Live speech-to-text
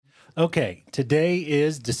Okay, today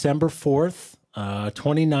is December 4th,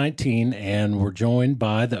 2019, and we're joined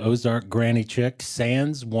by the Ozark Granny Chick,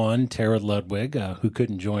 Sans One, Tara Ludwig, who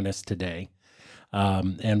couldn't join us today.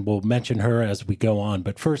 And we'll mention her as we go on.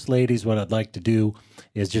 But first, ladies, what I'd like to do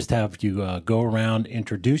is just have you go around,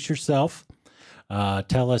 introduce yourself,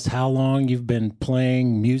 tell us how long you've been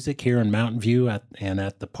playing music here in Mountain View and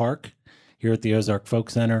at the park here at the Ozark Folk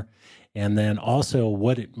Center, and then also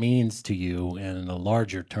what it means to you in a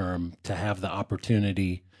larger term to have the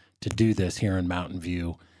opportunity to do this here in Mountain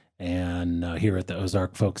View and here at the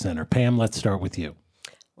Ozark Folk Center. Pam, let's start with you.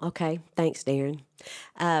 Okay, thanks, Darren.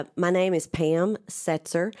 My name is Pam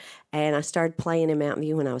Setzer, and I started playing in Mountain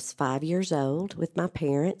View when I was 5 years old with my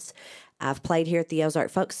parents. I've played here at the Ozark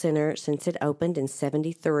Folk Center since it opened in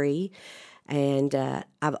 '73, and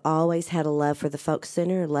I've always had a love for the Folk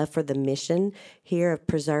Center, a love for the mission here of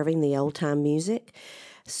preserving the old-time music.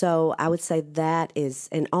 So I would say that is,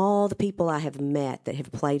 and all the people I have met that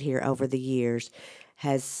have played here over the years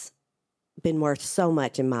has been worth so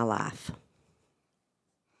much in my life.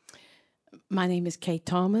 My name is Kay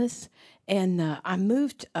Thomas, and I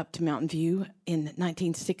moved up to Mountain View in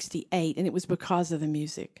 1968, and it was because of the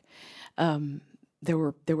music. There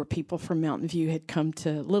were people from Mountain View had come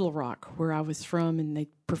to Little Rock, where I was from, and they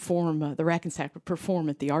perform. The Rack and Sack would perform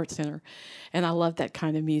at the Art Center, and I loved that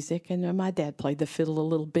kind of music. And my dad played the fiddle a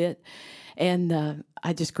little bit, and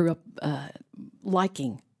I just grew up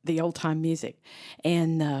liking the old time music.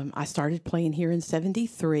 And I started playing here in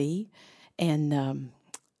 '73, and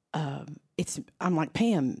I'm like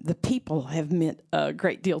Pam, the people have meant a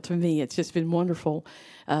great deal to me. It's just been wonderful,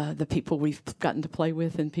 the people we've gotten to play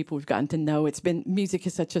with and people we've gotten to know. Music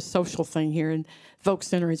is such a social thing here, and Folk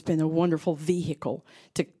Center has been a wonderful vehicle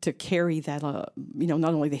to carry that,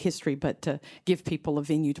 not only the history, but to give people a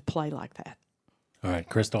venue to play like that. All right,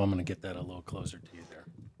 Crystal, I'm going to get that a little closer to you there.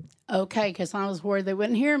 Okay, because I was worried they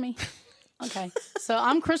wouldn't hear me. Okay, so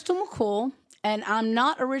I'm Crystal McCool, and I'm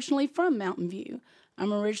not originally from Mountain View.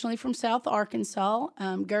 I'm originally from South Arkansas,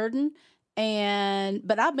 Gurdon,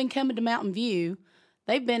 but I've been coming to Mountain View.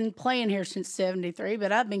 They've been playing here since '73,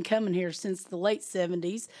 but I've been coming here since the late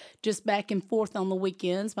 '70s, just back and forth on the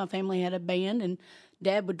weekends. My family had a band, and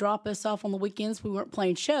Dad would drop us off on the weekends. We weren't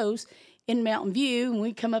playing shows in Mountain View, and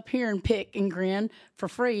we'd come up here and pick and grin for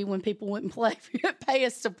free when people wouldn't play, pay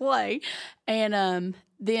us to play. And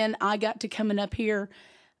then I got to coming up here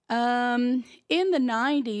in the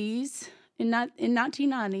 '90s. In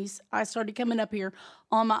 1990s, I started coming up here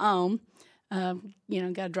on my own,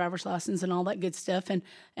 got a driver's license and all that good stuff, and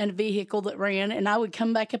a vehicle that ran, and I would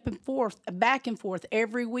come back and forth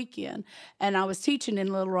every weekend. And I was teaching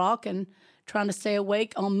in Little Rock and trying to stay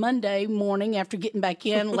awake on Monday morning after getting back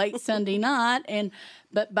in late Sunday night.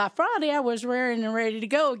 But by Friday, I was raring and ready to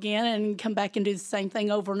go again and come back and do the same thing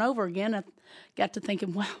over and over again. I got to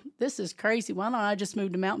thinking, wow, this is crazy. Why don't I just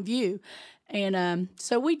move to Mountain View? And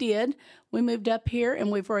so we did. We moved up here, and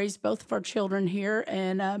we've raised both of our children here,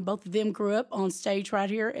 and both of them grew up on stage right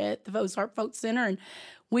here at the Ozark Folk Center. And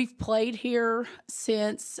we've played here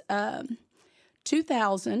since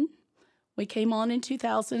 2000. We came on in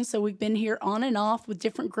 2000, so we've been here on and off with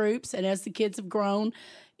different groups, and as the kids have grown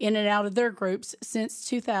in and out of their groups since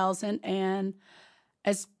 2000. And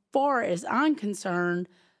as far as I'm concerned,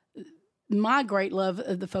 my great love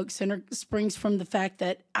of the Folk Center springs from the fact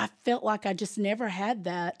that I felt like I just never had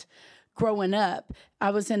that growing up.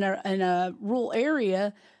 I was in a rural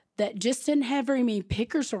area that just didn't have very many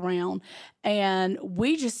pickers around, and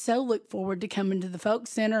we just so look forward to coming to the Folk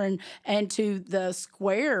Center and to the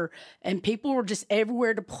square, and people were just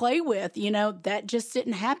everywhere to play with. That just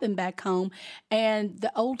didn't happen back home. And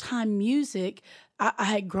the old time music, I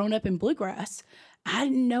had grown up in bluegrass. I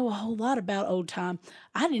didn't know a whole lot about old time.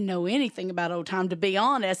 I didn't know anything about old time, to be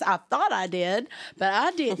honest. I thought I did, but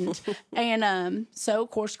I didn't. And so,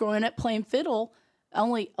 of course, growing up playing fiddle,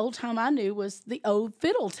 only old time I knew was the old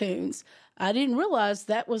fiddle tunes. I didn't realize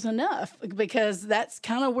that was enough, because that's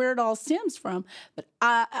kind of where it all stems from. But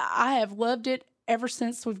I have loved it ever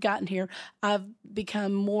since we've gotten here. I've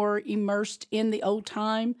become more immersed in the old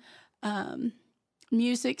time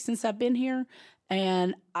music since I've been here.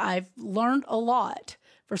 And I've learned a lot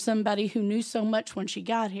for somebody who knew so much when she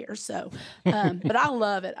got here. So, but I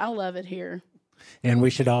love it. I love it here. And we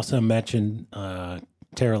should also mention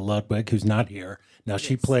Tara Ludwig, who's not here. Now,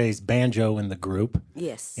 she plays banjo in the group.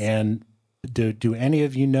 Yes. And do any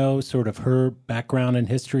of you know sort of her background and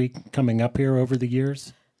history coming up here over the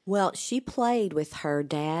years? Well, she played with her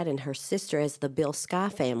dad and her sister as the Bill Sky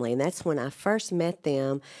family, and that's when I first met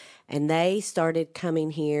them. And they started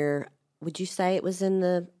coming here. Would you say it was in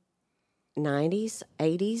the 90s,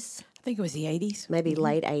 80s? I think it was the 80s. maybe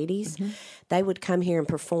late 80s. They would come here and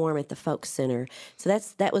perform at the Folk Center. So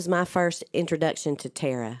that was my first introduction to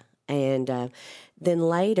Tara. And then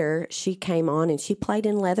later, she came on and she played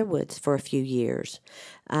in Leatherwoods for a few years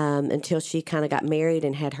until she kind of got married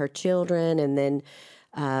and had her children, and then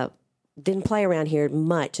didn't play around here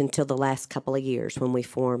much until the last couple of years when we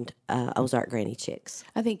formed Ozark Granny Chicks.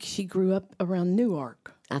 I think she grew up around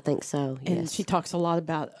Newark. I think so, yes. And she talks a lot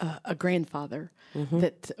about a grandfather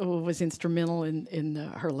that was instrumental in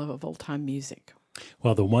her love of old time music.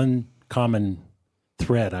 Well, the one common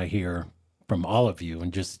thread I hear from all of you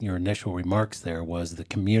and just your initial remarks there was the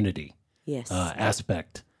community Yes.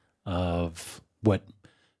 aspect of what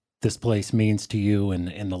this place means to you and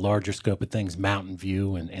in the larger scope of things, Mountain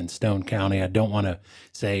View and Stone County. I don't want to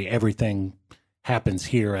say everything happens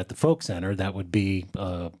here at the Folk Center. That would be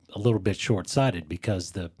a little bit short-sighted,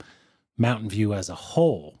 because the Mountain View as a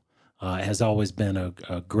whole has always been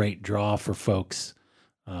a great draw for folks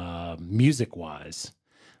music-wise.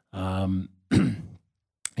 And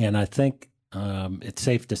I think it's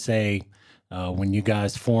safe to say when you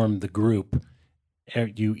guys formed the group,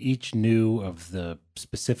 you each knew of the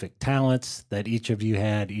specific talents that each of you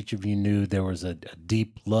had. Each of you knew there was a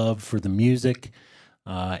deep love for the music.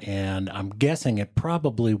 And I'm guessing it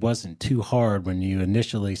probably wasn't too hard when you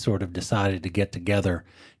initially sort of decided to get together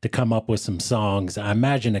to come up with some songs. I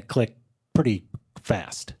imagine it clicked pretty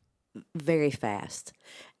fast. Very fast.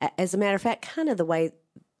 As a matter of fact, kind of the way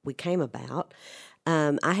we came about,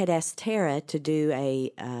 I had asked Tara to do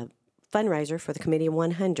a fundraiser for the Committee of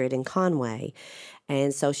 100 in Conway.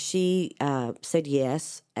 And so she said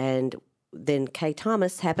yes. And then Kay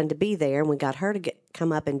Thomas happened to be there, and we got her to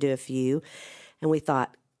come up and do a few. And we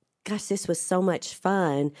thought, gosh, this was so much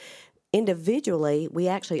fun. Individually, we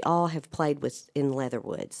actually all have played in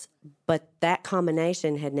Leatherwoods, but that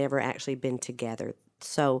combination had never actually been together.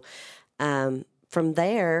 So from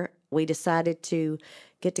there, we decided to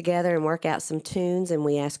get together and work out some tunes, and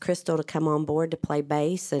we asked Crystal to come on board to play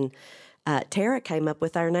bass, and Tara came up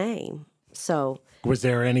with our name. So was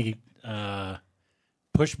there any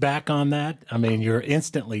pushback on that? I mean, you're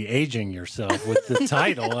instantly aging yourself with the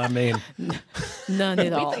title. I mean, None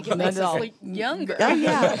at all. It None makes at us all. look younger. oh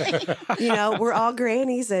yeah, we're all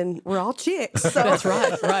grannies and we're all chicks. So That's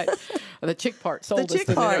right. The chick part sold the us. chick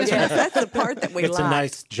didn't part, it? yes, that's the part that we it's like. a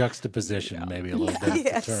nice juxtaposition, maybe a little bit,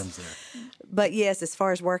 Yes. the terms there. But yes, as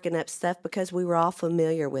far as working up stuff, because we were all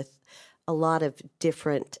familiar with a lot of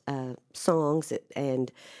different songs,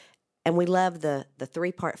 and we love the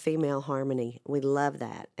 3-part female harmony. We love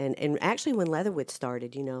that. And actually, when Leatherwood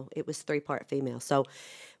started, it was 3-part female. So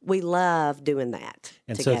we love doing that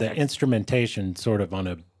And together. so the instrumentation, sort of on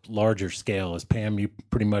a larger scale, is Pam, you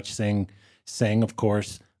pretty much sing, of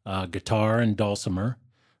course, guitar and dulcimer.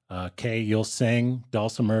 Kay, you'll sing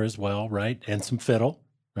dulcimer as well, right? And some fiddle,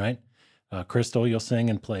 right? Crystal, you'll sing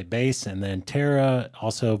and play bass. And then Tara,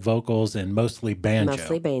 also vocals and mostly banjo.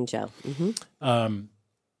 Mostly banjo. Mm-hmm.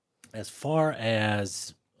 As far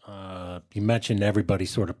as you mentioned, everybody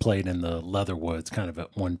sort of played in the Leatherwoods kind of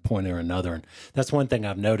at one point or another. And that's one thing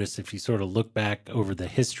I've noticed. If you sort of look back over the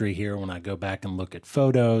history here, when I go back and look at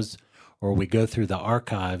photos or we go through the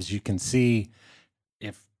archives, you can see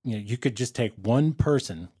if you could just take one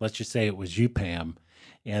person, let's just say it was you, Pam,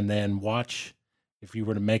 and then watch. If you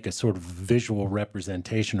were to make a sort of visual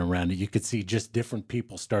representation around it, you could see just different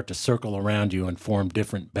people start to circle around you and form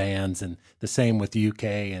different bands, and the same with UK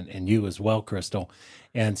and you as well, Crystal.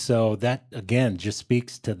 And so that, again, just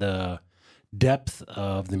speaks to the depth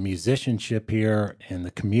of the musicianship here and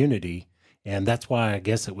the community, and that's why I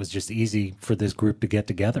guess it was just easy for this group to get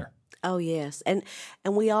together. Oh yes, and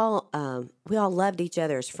we all loved each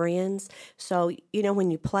other as friends. So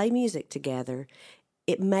when you play music together,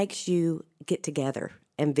 it makes you get together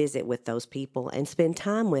and visit with those people and spend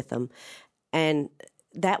time with them. And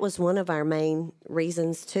that was one of our main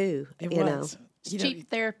reasons too. It you was. know, It's cheap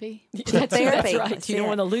therapy. That's therapy. right. That's You don't it.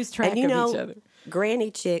 want to lose track and of each other. granny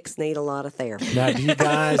chicks need a lot of therapy. Now, do you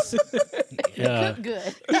guys? Cook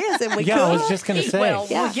good. Yes, and we Yeah, I was cook. just going to Eat say, well.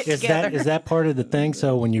 Yeah. We'll get is together. that part of the thing?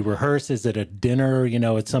 So when you rehearse, is it a dinner?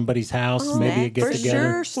 At somebody's house, maybe a get for together.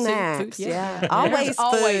 sure, snacks. food, Yeah, yeah. always There's food.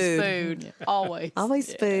 always food. Always.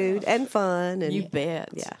 Always food and fun. And You bet.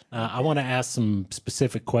 yeah. I want to ask some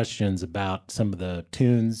specific questions about some of the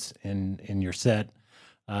tunes in your set,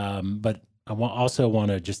 but I also want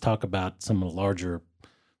to just talk about some of the larger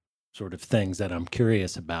sort of things that I'm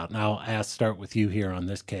curious about. And I'll start with you here on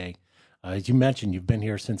this, Kay. As you mentioned, you've been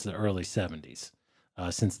here since the early 70s,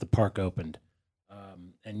 since the park opened.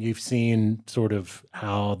 And you've seen sort of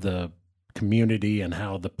how the community and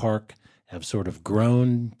how the park have sort of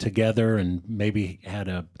grown together and maybe had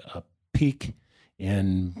a peak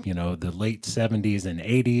in, the late 70s and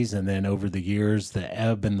 80s, and then over the years, the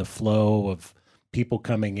ebb and the flow of people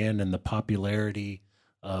coming in and the popularity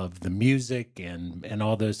of the music and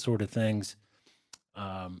all those sort of things.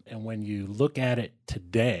 And when you look at it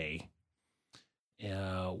today,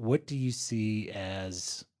 what do you see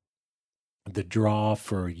as the draw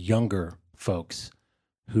for younger folks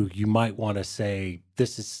who you might want to say,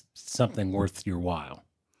 this is something worth your while?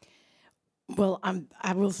 Well,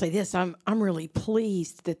 I will say this: I'm really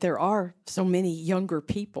pleased that there are so many younger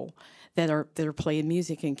people that are playing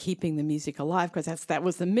music and keeping the music alive, because that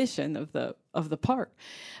was the mission of the park.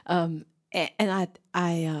 And I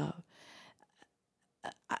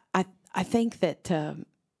think that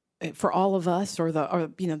for all of us, or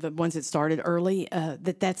the ones that started early,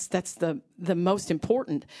 that's the most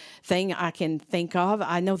important thing I can think of.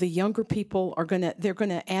 I know the younger people they're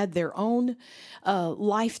gonna add their own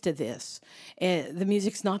life to this. The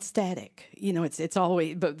music's not static. It's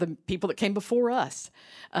always, but the people that came before us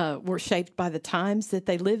were shaped by the times that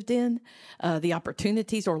they lived in, the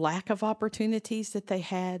opportunities or lack of opportunities that they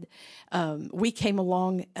had. We came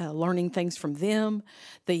along learning things from them.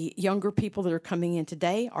 The younger people that are coming in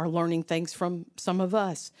today are learning things from some of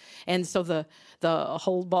us, and so the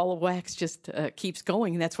whole ball of wax just keeps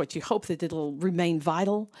going, and that's what you hope, that it'll remain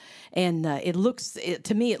vital. And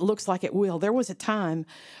to me, it looks like it will. There was a time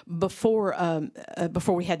before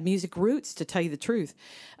we had Music Roots, to tell you the truth,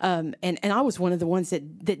 and I was one of the ones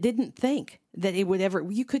that didn't think that it would ever.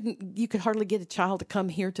 You could hardly get a child to come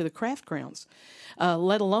here to the craft grounds,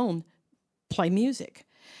 let alone play music.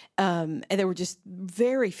 And there were just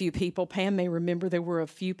very few people. Pam may remember there were a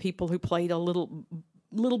few people who played a little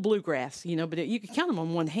bluegrass, but you could count them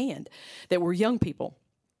on one hand, that were young people.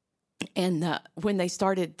 And when they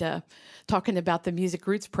started talking about the Music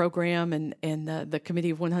Roots program and the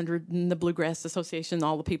Committee of 100 and the Bluegrass Association,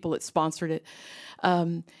 all the people that sponsored it,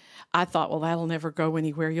 I thought, well, that'll never go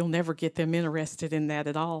anywhere. You'll never get them interested in that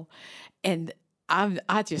at all. And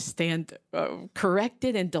I just stand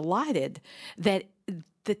corrected and delighted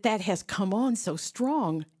that has come on so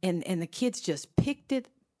strong, and the kids just picked it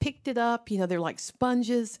up. They're like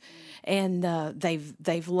sponges, and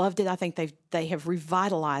they've loved it. I think they have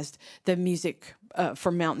revitalized the music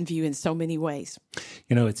for Mountain View in so many ways.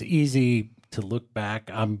 It's easy to look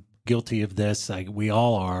back. I'm guilty of this. We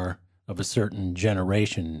all are, of a certain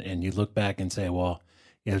generation, and you look back and say, well,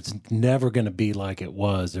 it's never going to be like it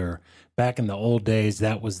was, or back in the old days,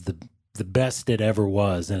 that was the best it ever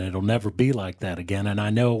was, and it'll never be like that again. And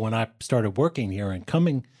I know when I started working here and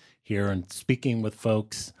coming here and speaking with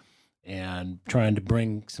folks and trying to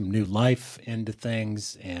bring some new life into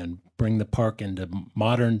things and bring the park into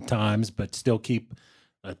modern times, but still keep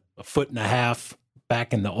a foot and a half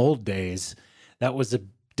back in the old days, that was a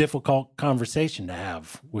difficult conversation to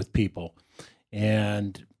have with people.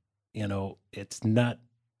 And, it's not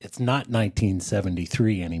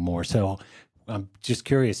 1973 anymore. So I'm just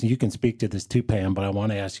curious, and you can speak to this too, Pam, but I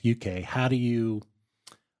want to ask you, Kay, how do you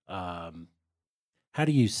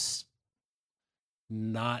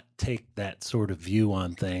not take that sort of view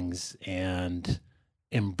on things and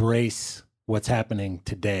embrace what's happening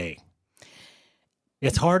today?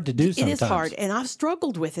 It's hard to do sometimes. It is hard, and I've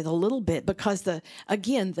struggled with it a little bit, because the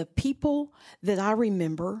people that I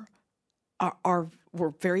remember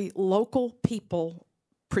were very local people,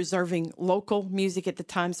 preserving local music at the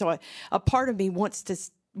time. So a part of me wants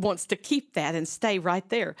to keep that and stay right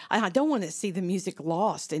there. I don't want to see the music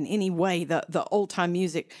lost in any way, the old time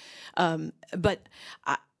music. But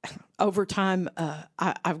over time,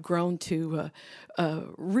 I've grown to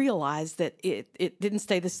realize that it didn't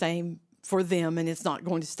stay the same for them, and it's not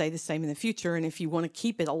going to stay the same in the future. And if you want to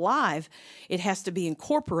keep it alive, it has to be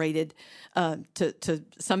incorporated to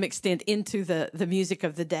some extent into the music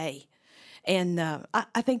of the day. And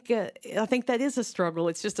I think that is a struggle.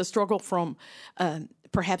 It's just a struggle from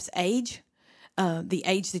perhaps age, the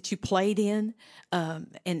age that you played in, and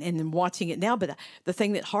then watching it now. But the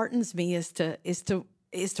thing that heartens me is to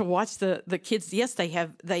watch the kids. Yes, they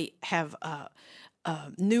have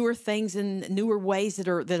newer things and newer ways that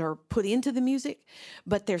are put into the music,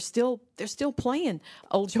 but they're still playing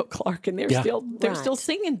Old Joe Clark, and they're still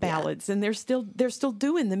singing ballads, and they're still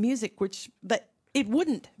doing the music, which it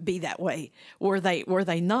wouldn't be that way were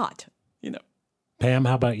they not, Pam,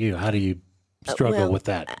 how about you? How do you struggle with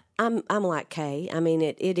that? I'm like Kay. I mean,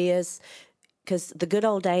 it is, because the good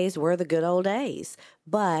old days were the good old days,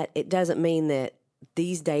 but it doesn't mean that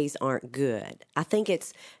these days aren't good. I think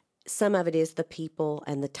some of it is the people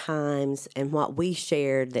and the times and what we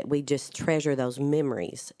shared, that we just treasure those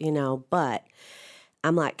memories, but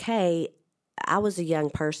I'm like Kay. I was a young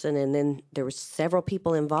person, and then there was several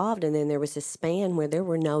people involved, and then there was this span where there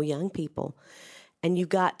were no young people, and you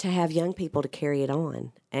got to have young people to carry it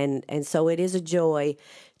on, and so it is a joy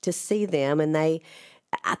to see them, and I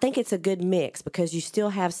think it's a good mix because you still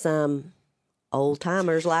have some old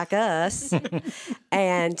timers like us,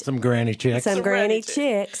 and Some granny chicks. some granny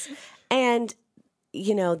chicks, and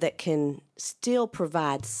that can still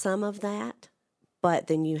provide some of that, but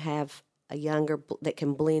then you have a younger that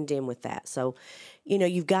can blend in with that. So,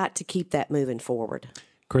 you've got to keep that moving forward.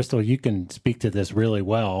 Crystal, you can speak to this really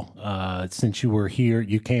well. Since you were here,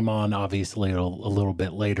 you came on obviously a little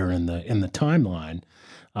bit later in the timeline,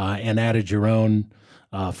 and added your own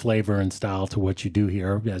flavor and style to what you do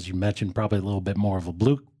here. As you mentioned, probably a little bit more of a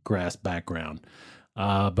bluegrass background.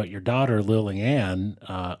 But your daughter, Lillian,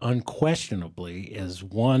 unquestionably is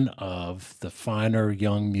one of the finer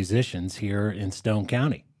young musicians here in Stone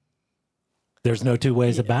County. There's no two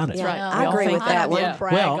ways about it. Yeah, right. I Y'all agree think with that one. yeah.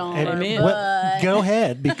 Brag on her, and but- go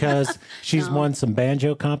ahead, because she's won some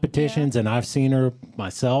banjo competitions, and I've seen her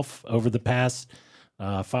myself over the past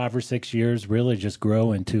 5 or 6 years really just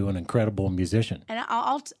grow into an incredible musician. And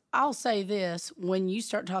I'll say this: when you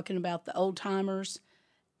start talking about the old timers,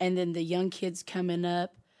 and then the young kids coming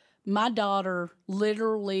up, my daughter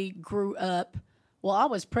literally grew up. Well, I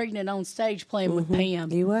was pregnant on stage playing with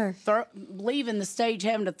Pam. You were. Leaving the stage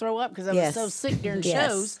having to throw up because I Yes. was so sick during Yes.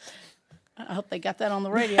 shows. I hope they got that on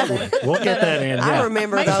the radio. We'll get that in. I Yeah.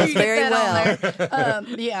 remember Make sure those you get very that well. on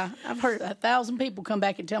there. Yeah, I've heard 1,000 people come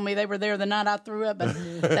back and tell me they were there the night I threw up, but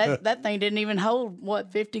that thing didn't even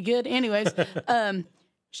hold 50 good. Anyways,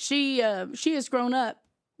 she has grown up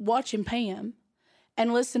watching Pam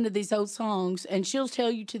and listen to these old songs, and she'll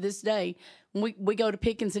tell you to this day. When we go to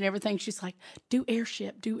Pickens and everything, she's like, do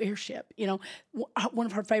Airship. One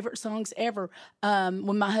of her favorite songs ever.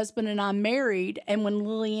 When my husband and I married, and when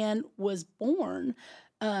Lillian was born,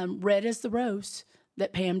 Red as the Rose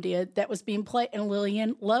that Pam did, that was being played, and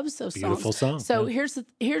Lillian loves those Beautiful song, So yeah.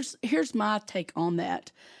 here's my take on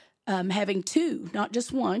that. Having two, not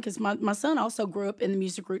just one, because my son also grew up in the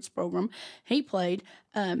Music Roots program. He played.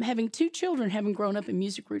 Having two children, having grown up in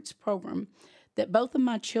Music Roots program, that both of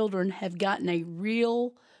my children have gotten a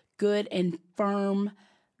real good and firm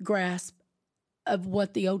grasp of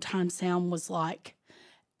what the old time sound was like.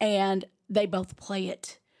 And they both play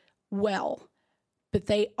it well. But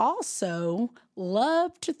they also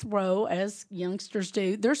love to throw, as youngsters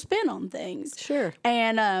do, their spin on things. Sure.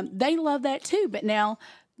 And they love that too. But now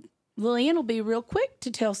Lillian will be real quick to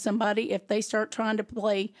tell somebody if they start trying to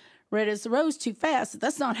play Red as the Rose too fast.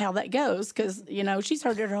 That's not how that goes, because she's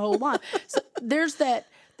heard it her whole life. So there's that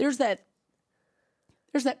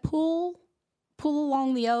pull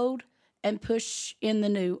along the old and push in the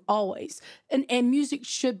new always. And music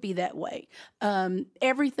should be that way.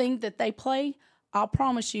 Everything that they play, I'll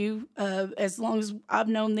promise you, as long as I've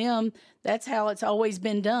known them, that's how it's always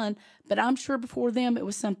been done. But I'm sure before them it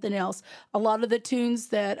was something else. A lot of the tunes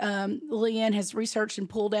that Leanne has researched and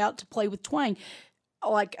pulled out to play with twang,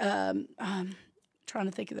 like trying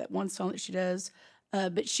to think of that one song that she does,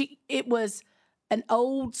 but it was an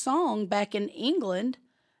old song back in England,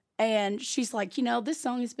 and she's like, this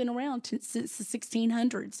song has been around since the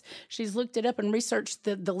 1600s. She's looked it up and researched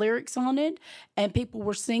the lyrics on it, and people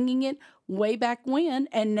were singing it way back when,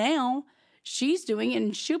 and now she's doing it,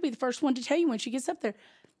 and she'll be the first one to tell you when she gets up there,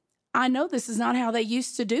 I know this is not how they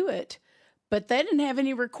used to do it, but they didn't have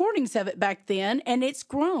any recordings of it back then, and it's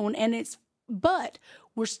grown, but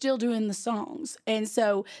we're still doing the songs. And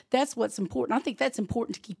so that's what's important. I think that's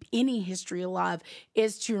important to keep any history alive,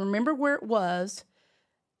 is to remember where it was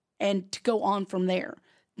and to go on from there.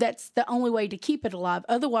 That's the only way to keep it alive.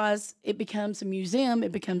 Otherwise, it becomes a museum.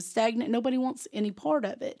 It becomes stagnant. Nobody wants any part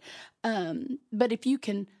of it. But if you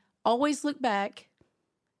can always look back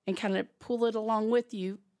and kind of pull it along with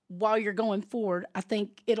you while you're going forward, I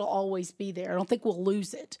think it'll always be there. I don't think we'll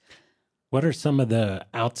lose it. What are some of the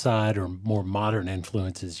outside or more modern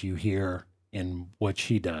influences you hear in what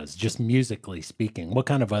she does, just musically speaking? What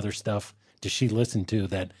kind of other stuff does she listen to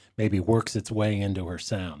that maybe works its way into her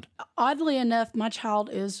sound? Oddly enough, my child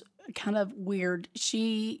is kind of weird.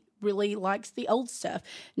 She really likes the old stuff,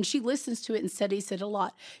 and she listens to it and studies it a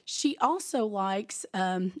lot. She also likes,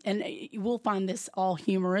 and we'll find this all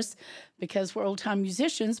humorous because we're old-time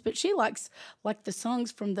musicians, but she likes like the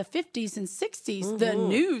songs from the 50s and 60s, the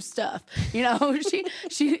new stuff.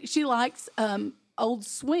 She likes old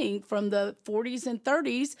swing from the 40s and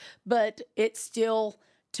 30s, but it's still,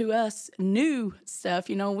 to us, new stuff.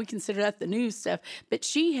 We consider that the new stuff. But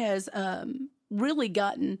she has really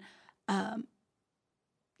gotten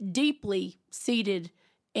deeply seated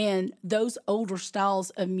And those older styles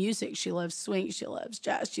of music, she loves swing, she loves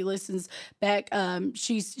jazz, she listens back.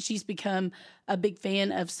 She's become a big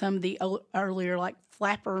fan of some of the earlier like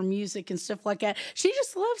flapper music and stuff like that. She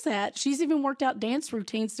just loves that. She's even worked out dance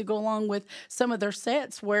routines to go along with some of their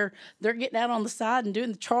sets where they're getting out on the side and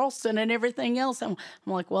doing the Charleston and everything else. I'm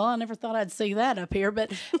like, well, I never thought I'd see that up here.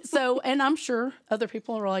 But so, and I'm sure other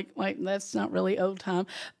people are like, wait, that's not really old time.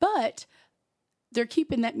 But they're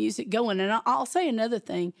keeping that music going. And I'll say another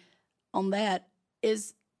thing on that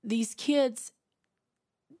is these kids,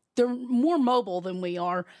 they're more mobile than we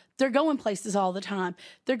are. They're going places all the time.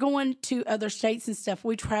 They're going to other states and stuff.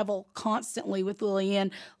 We travel constantly with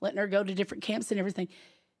Lillian, letting her go to different camps and everything,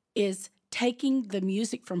 is taking the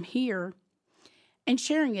music from here and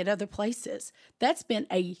sharing it other places. That's been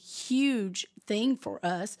a huge thing for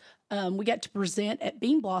us. We got to present at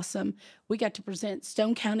Bean Blossom. We got to present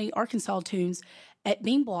Stone County, Arkansas tunes at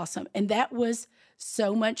Bean Blossom. And that was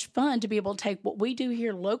so much fun to be able to take what we do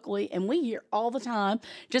here locally, and we hear all the time,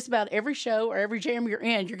 just about every show or every jam you're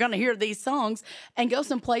in, you're going to hear these songs, and go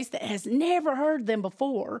someplace that has never heard them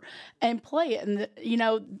before and play it.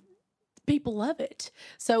 And, people love it.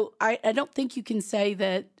 So I don't think you can say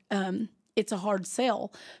that it's a hard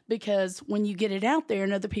sell, because when you get it out there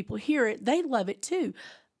and other people hear it, they love it too.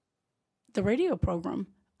 The radio program,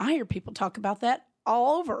 I hear people talk about that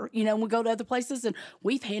all over. We go to other places and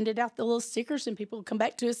we've handed out the little stickers, and people come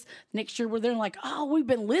back to us next year where they're like, oh, we've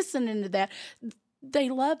been listening to that. They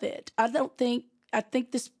love it. I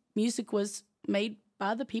think this music was made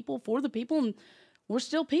by the people, for the people, and we're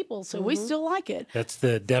still people, so we still like it. That's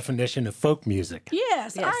the definition of folk music.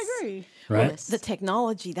 Yes. I agree. Right? Well, the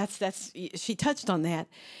technology, that's she touched on that,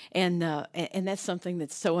 and that's something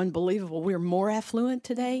that's so unbelievable. We're more affluent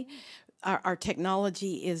today. Our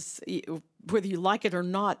technology is, whether you like it or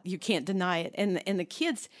not, you can't deny it. And the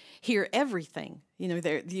kids hear everything.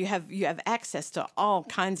 You have access to all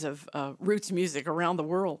kinds of roots music around the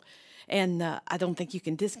world. And I don't think you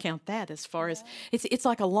can discount that. As far as it's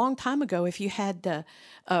like a long time ago. If you had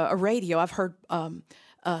a radio, I've heard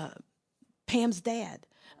Pam's dad,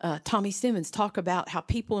 Tommy Simmons, talk about how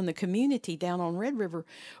people in the community down on Red River,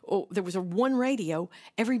 there was one radio.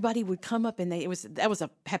 Everybody would come up, and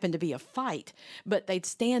happened to be a fight, but they'd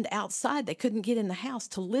stand outside. They couldn't get in the house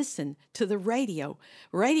to listen to the radio.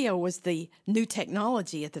 Radio was the new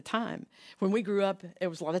technology at the time. When we grew up, there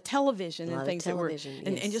was a lot of television and things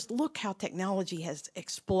and just look how technology has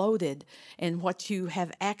exploded and what you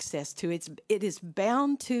have access to. It is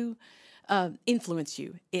bound to influence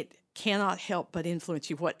you. It cannot help but influence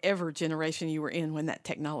you, whatever generation you were in when that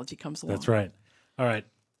technology comes along. That's right. All right.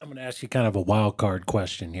 I'm going to ask you kind of a wild card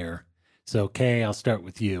question here. So, Kay, I'll start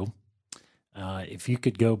with you. If you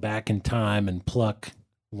could go back in time and pluck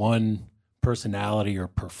one personality or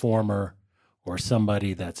performer or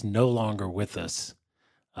somebody that's no longer with us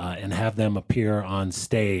and have them appear on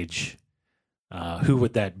stage, who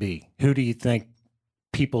would that be? Who do you think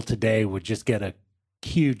people today would just get a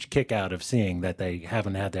huge kick out of seeing that they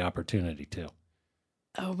haven't had the opportunity to?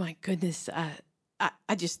 Oh my goodness!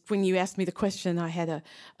 I just, when you asked me the question, I had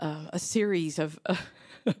a series of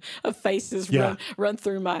faces run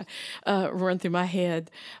through my head.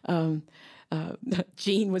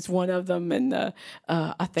 Jean was one of them, and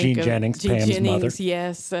I think Jean Jennings, Pam's mother.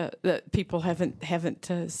 Yes, that people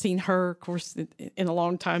haven't seen her, of course, in a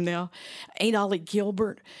long time now. Aunt Ollie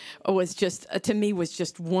Gilbert was just to me was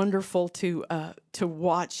just wonderful to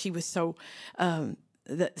watch. She was so.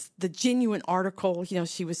 The genuine article,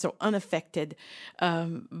 she was so unaffected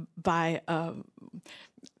by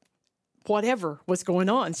whatever was going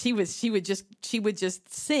on. She would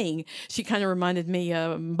just sing. She kind of reminded me,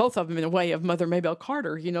 both of them in a way, of Mother Maybelle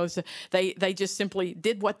Carter. So they just simply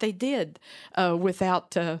did what they did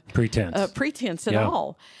without pretense at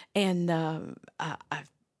all. And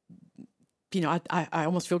I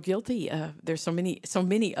almost feel guilty. There's so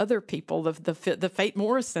many other people, the Fate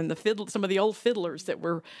Morrison, some of the old fiddlers that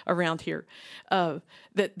were around here,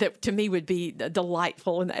 that to me would be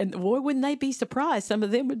delightful. And boy, wouldn't they be surprised? Some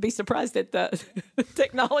of them would be surprised at the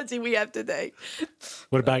technology we have today.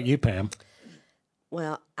 What about you, Pam?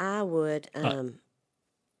 Well, I would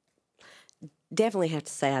definitely have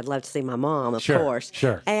to say I'd love to see my mom, of course.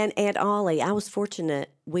 Sure. And Aunt Ollie. I was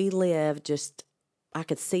fortunate. We lived I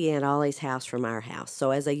could see Aunt Ollie's house from our house.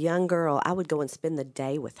 So as a young girl, I would go and spend the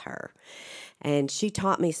day with her. And she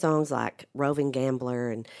taught me songs like Roving Gambler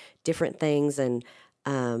and different things. And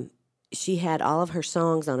she had all of her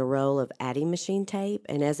songs on a roll of adding machine tape.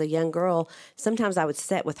 And as a young girl, sometimes I would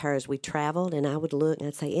sit with her as we traveled, and I would look and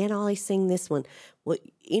I'd say, Aunt Ollie, sing this one. Well,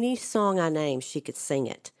 any song I named, she could sing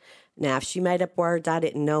it. Now, if she made up words, I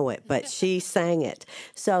didn't know it, but she sang it.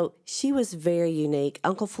 So she was very unique.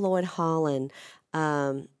 Uncle Floyd Holland,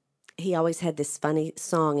 he always had this funny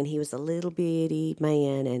song, and he was a little bitty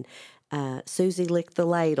man, and Susie licked the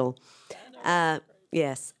ladle.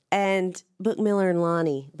 Yes. And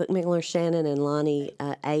Bookmiller Shannon and Lonnie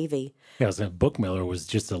Avey. Yeah, so Bookmiller was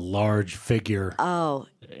just a large figure. Oh,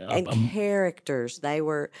 and characters. They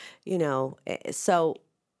were, so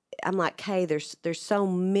I'm like, hey, there's so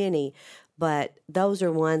many, but those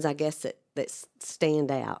are ones I guess that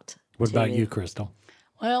stand out. What to about me. you, Crystal?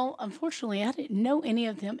 Well, unfortunately, I didn't know any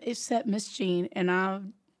of them except Miss Jean,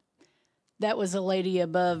 and that was a lady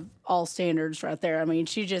above all standards right there. I mean,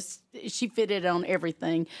 she fitted on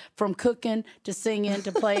everything from cooking to singing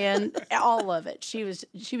to playing, all of it. She was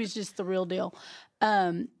just the real deal.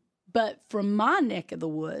 But from my neck of the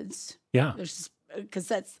woods, Yeah. because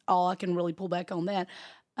that's all I can really pull back on that.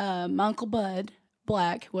 My Uncle Bud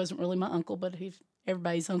Black, who wasn't really my uncle, but he's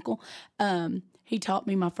everybody's uncle. He taught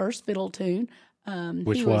me my first fiddle tune.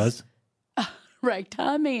 Which was?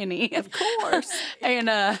 Ragtime Annie, of course.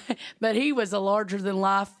 And but he was a larger than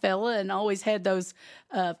life fella, and always had those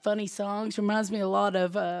funny songs. Reminds me a lot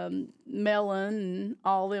of Mellon and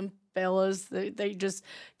all them fellas. They just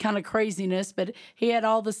kind of craziness, but he had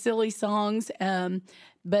all the silly songs.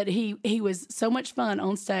 But he was so much fun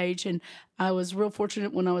on stage, and I was real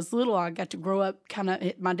fortunate when I was little. I got to grow up kind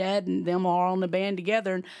of. My dad and them all on the band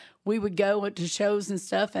together, and we would go to shows and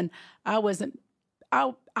stuff. And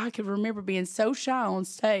I could remember being so shy on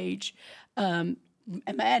stage.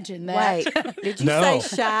 Imagine that. Wait, did you No.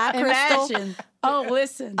 say shy, Crystal? Imagine. Oh,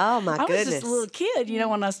 listen. Oh, my I was just goodness. a little kid,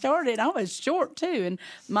 when I started. I was short, too. And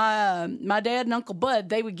my dad and Uncle Bud,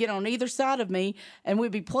 they would get on either side of me, and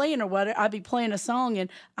we'd be playing or whatever. I'd be playing a song, and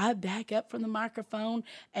I'd back up from the microphone,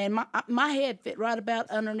 and my head fit right about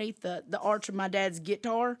underneath the arch of my dad's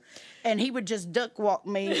guitar, and he would just duck walk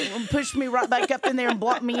me and push me right back up in there and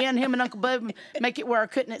block me in. Him and Uncle Bud would make it where I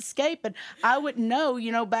couldn't escape. And I wouldn't know,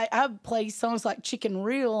 I would play songs like Chicken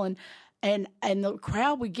Reel, and the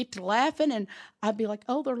crowd would get to laughing, and I'd be like,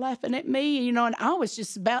 oh, they're laughing at me, and I was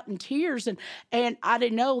just about in tears, and I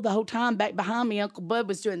didn't know the whole time back behind me, Uncle Bud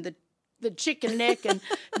was doing the chicken neck and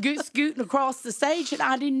scooting across the stage, and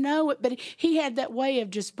I didn't know it, but he had that way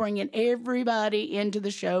of just bringing everybody into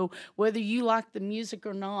the show, whether you liked the music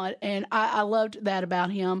or not, and I loved that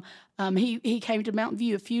about him. He came to Mountain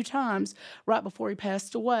View a few times right before he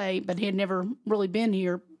passed away, but he had never really been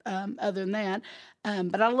here other than that.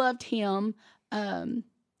 But I loved him. I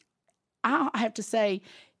have to say,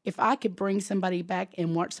 if I could bring somebody back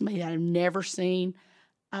and watch somebody that I've never seen,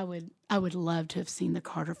 I would love to have seen the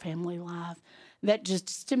Carter family live. That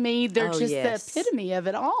just, to me, they're just yes. the epitome of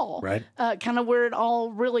it all. Right. Kind of where it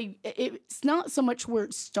all really, it's not so much where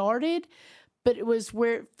it started, but it was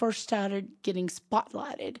where it first started getting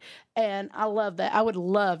spotlighted. And I love that. I would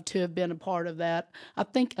love to have been a part of that. I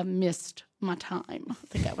think I missed my time. I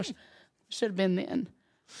think I should have been then.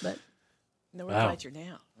 But No, we're Wow. glad you're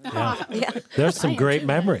now. Yeah. There's some great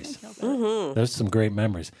memories. Mm-hmm. There's some great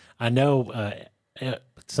memories. I know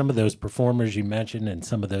some of those performers you mentioned and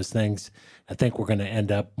some of those things, I think we're going to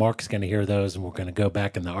end up, Mark's going to hear those, and we're going to go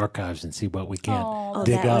back in the archives and see what we can Oh,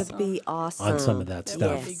 dig that up would be awesome. on some of that that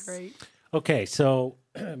stuff. would be great. Okay, so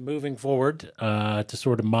moving forward to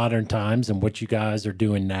sort of modern times and what you guys are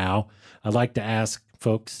doing now, I'd like to ask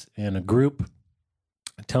folks in a group,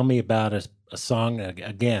 tell me about a song.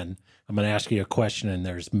 Again, I'm going to ask you a question, and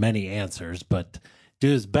there's many answers, but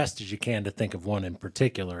do as best as you can to think of one in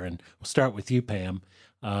particular. And we'll start with you, Pam.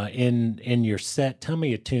 In your set, tell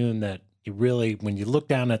me a tune that you really, when you look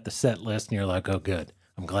down at the set list and you're like, oh, good,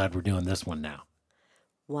 I'm glad we're doing this one now.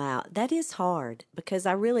 Wow, that is hard because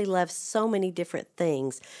I really love so many different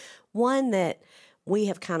things. One that we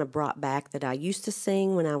have kind of brought back that I used to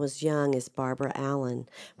sing when I was young is Barbara Allen,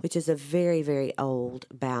 which is a very, very old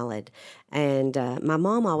ballad. And my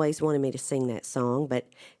mom always wanted me to sing that song, but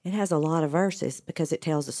it has a lot of verses because it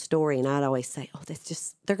tells a story. And I'd always say, oh, that's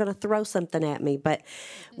just, they're going to throw something at me. But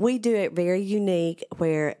we do it very unique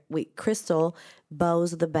where Crystal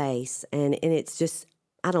bows the bass, and it's just,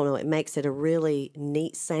 I don't know, it makes it a really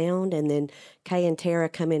neat sound. And then Kay and Tara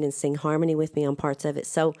come in and sing harmony with me on parts of it.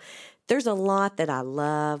 So there's a lot that I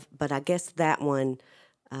love, but I guess that one,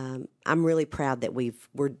 I'm really proud that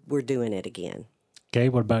we're doing it again. Okay,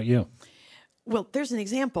 what about you? Well, there's an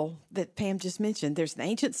example that Pam just mentioned. There's an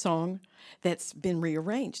ancient song that's been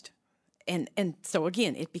rearranged. And so,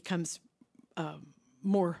 again, it becomes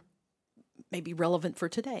more maybe relevant for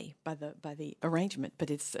today by the arrangement, but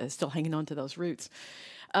it's still hanging on to those roots.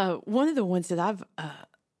 One of the ones that I've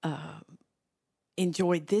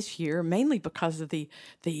enjoyed this year, mainly because of the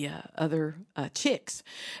other chicks,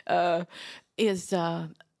 is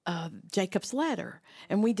Jacob's Ladder,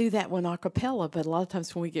 and we do that one a cappella. But a lot of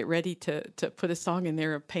times when we get ready to put a song in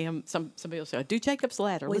there, Pam, somebody will say, "Do Jacob's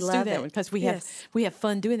Ladder." We Let's love do that it. one because we Yes. have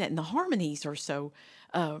fun doing that, and the harmonies are so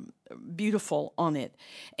beautiful on it.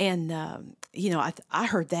 And I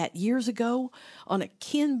heard that years ago on a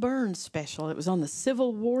Ken Burns special. It was on the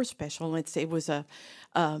Civil War special, and it was a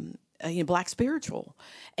black spiritual,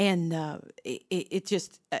 and it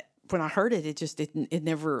just. When I heard it, it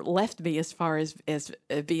never left me as far as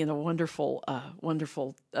being a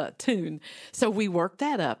wonderful tune. So we worked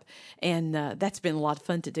that up, and that's been a lot of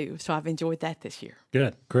fun to do. So I've enjoyed that this year.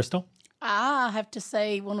 Good. Crystal? I have to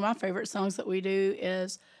say, one of my favorite songs that we do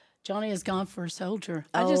is Johnny Has Gone for a Soldier.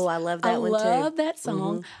 I love that one too. I love that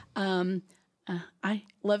song. I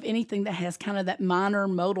love anything that has kind of that minor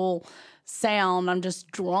modal sound. I'm just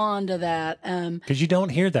drawn to that. Because you don't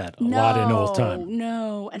hear that a lot in old time.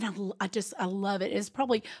 No, and I love it. It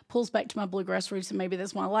probably pulls back to my bluegrass roots, and maybe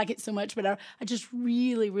that's why I like it so much. But I just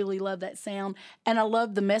really, really love that sound, and I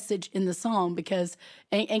love the message in the song because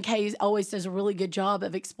and Kay always does a really good job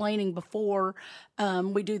of explaining before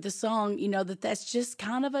we do the song. That's just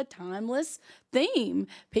kind of a timeless theme.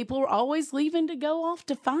 People are always leaving to go off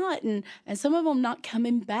to fight, and some of them not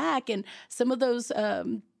coming back, and some of those.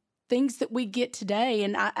 Things that we get today,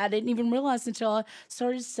 and I didn't even realize until I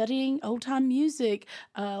started studying old time music,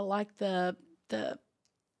 like the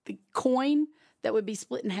coin that would be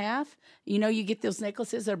split in half. You get those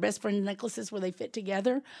necklaces, our best friend necklaces, where they fit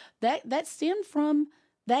together. That stemmed from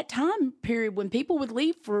that time period when people would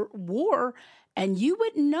leave for war, and you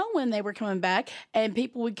wouldn't know when they were coming back, and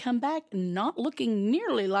people would come back not looking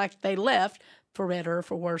nearly like they left, for better or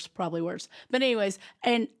for worse, probably worse. But anyways,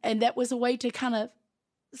 and that was a way to kind of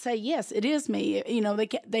say, yes, it is me.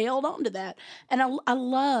 They held on to that, and I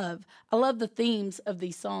love the themes of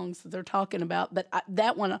these songs that they're talking about. But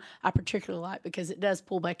that one I particularly like because it does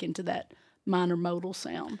pull back into that minor modal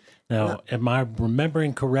sound. Now, am I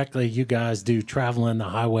remembering correctly? You guys do "Traveling the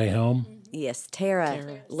Highway Home"? Yes,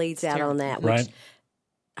 Tara leads out on that, which Right.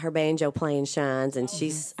 her banjo playing shines, and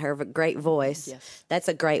she's her great voice. Yes. That's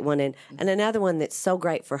a great one. And another one that's so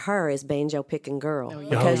great for her is Banjo Picking Girl,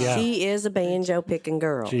 because yeah. she is a banjo picking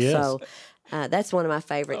girl. She is. So that's one of my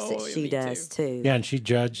favorites that she does too. Yeah, and she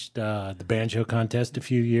judged the banjo contest a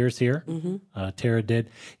few years here. Tara did.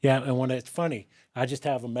 Yeah, and when it's funny, I just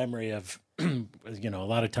have a memory of, a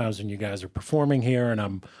lot of times when you guys are performing here, and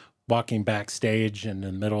I'm walking backstage in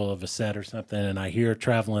the middle of a set or something, and I hear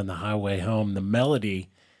 "Traveling the Highway Home," the melody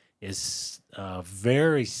is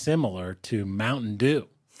very similar to Mountain Dew.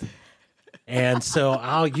 And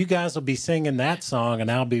so you guys will be singing that song,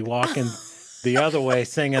 and I'll be walking the other way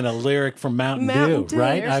singing a lyric from Mountain Dew,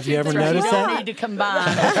 right? Have you ever noticed You that? need to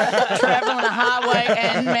combine traveling the highway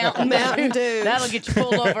and Mountain Dew. That'll get you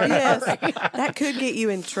pulled over in a hurry. That could get you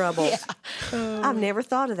in trouble. I've never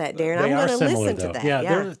thought of that, Darren. They I'm are going to similar, listen though. to that.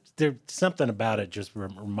 Yeah, there's something about it just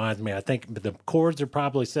reminds me. I think the chords are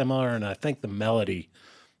probably similar, and I think the melody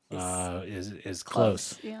is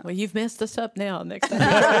close. Well, you've messed us up now. Next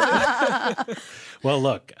time. Well,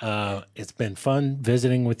 look, it's been fun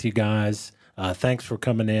visiting with you guys. Thanks for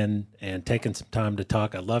coming in and taking some time to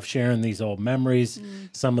talk. I love sharing these old memories,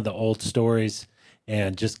 some of the old stories,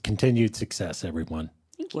 and just continued success, everyone.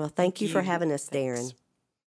 Well, thank you for having us, Darren.